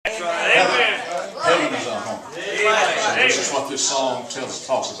this song talks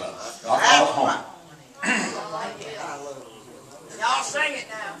about. Home. Y'all sing it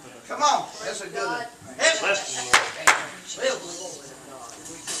now. Come on. That's a good one.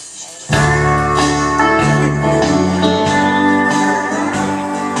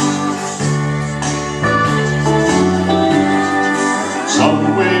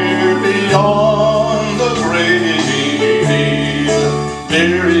 Somewhere beyond the grave,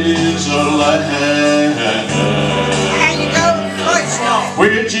 there is a land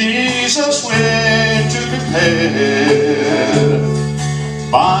where Jesus went to prepare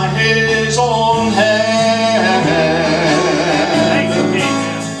by His own hand,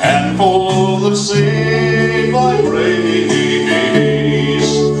 and for the sake of grace,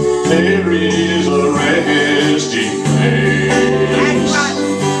 there is a resting place,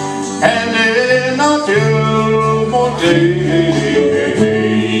 and in a few more days,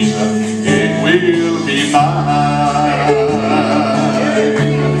 it will be mine.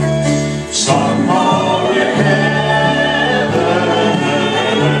 Some call it heaven,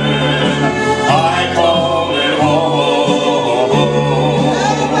 I call it home.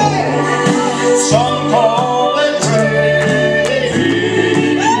 Some call it grave,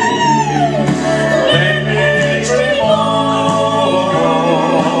 let me dream on.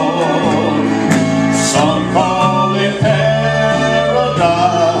 Some call it paradise,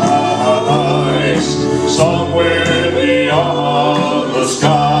 somewhere beyond the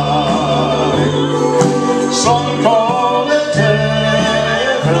sky. Some call it heaven,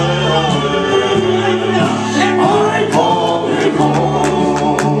 I call it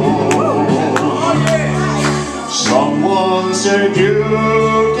home. Someone said you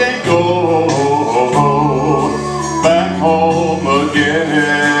can go back home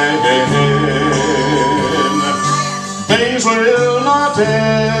again. Things will not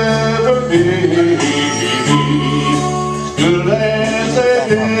ever be good as they've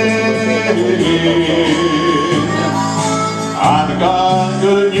been. I've got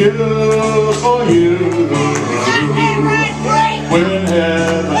good news for you. When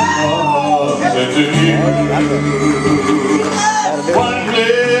heaven comes into you, one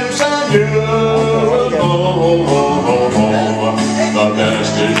glimpse and you will know the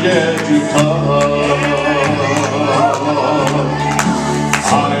best is yet to come.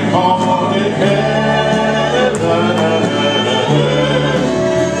 I call it heaven,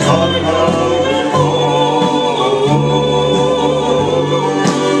 I call it home.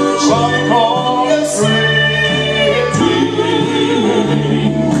 Some call it free,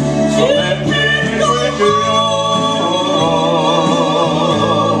 so let me bring you on.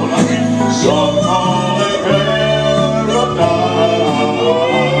 Some call it paradise,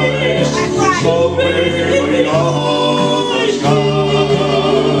 somewhere beyond the sky.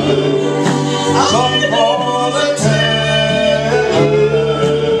 Some call it heaven,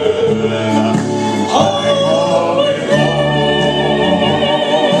 I call it home.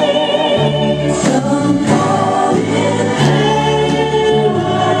 Some call it heaven,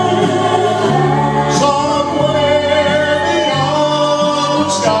 somewhere beyond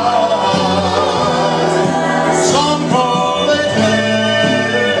the sky. Some call it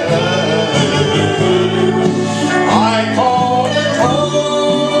heaven, I call it home.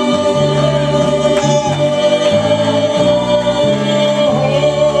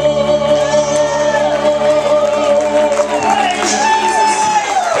 Praise Jesus.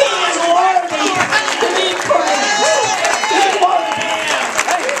 He is worthy to be praised. He's worthy.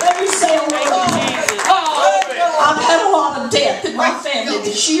 Let me say a word. I've had a lot of death in my family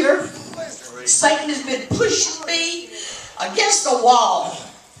this year. Satan has been pushing me against the wall,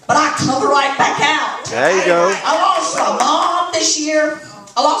 but I come right back out. There you go. I lost my mom this year.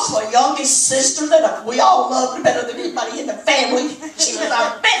 I lost my youngest sister that we all loved better than anybody in the family. She was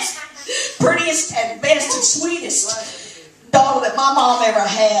our best, prettiest, and best and sweetest daughter that my mom ever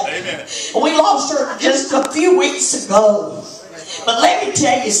had. Amen. We lost her just a few weeks ago. But let me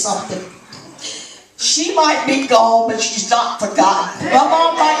tell you something. She might be gone, but she's not forgotten. My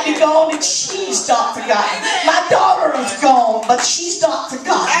mom might be gone, and she's not forgotten. My daughter is gone, but she's not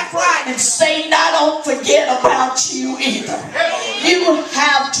forgotten. That's right. And Satan, I don't forget about you either. You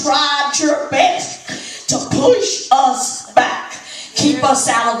have tried your best to push us back, keep us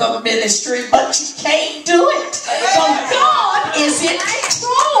out of the ministry, but you can't do it. So God is in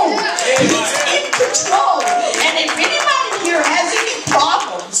control. He's in control. And if anybody here has any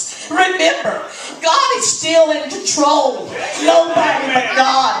problems, remember, God is still in control. Nobody but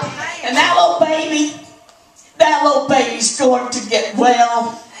God. And that little baby's going to get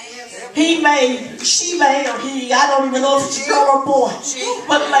well. She may, or he, I don't even know if it's a girl or boy.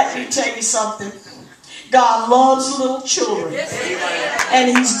 But let me tell you something. God loves little children.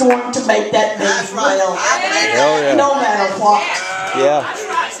 And He's going to make that baby well. Oh, yeah. No matter what. Yeah.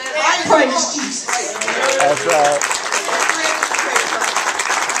 Praise Jesus. That's right.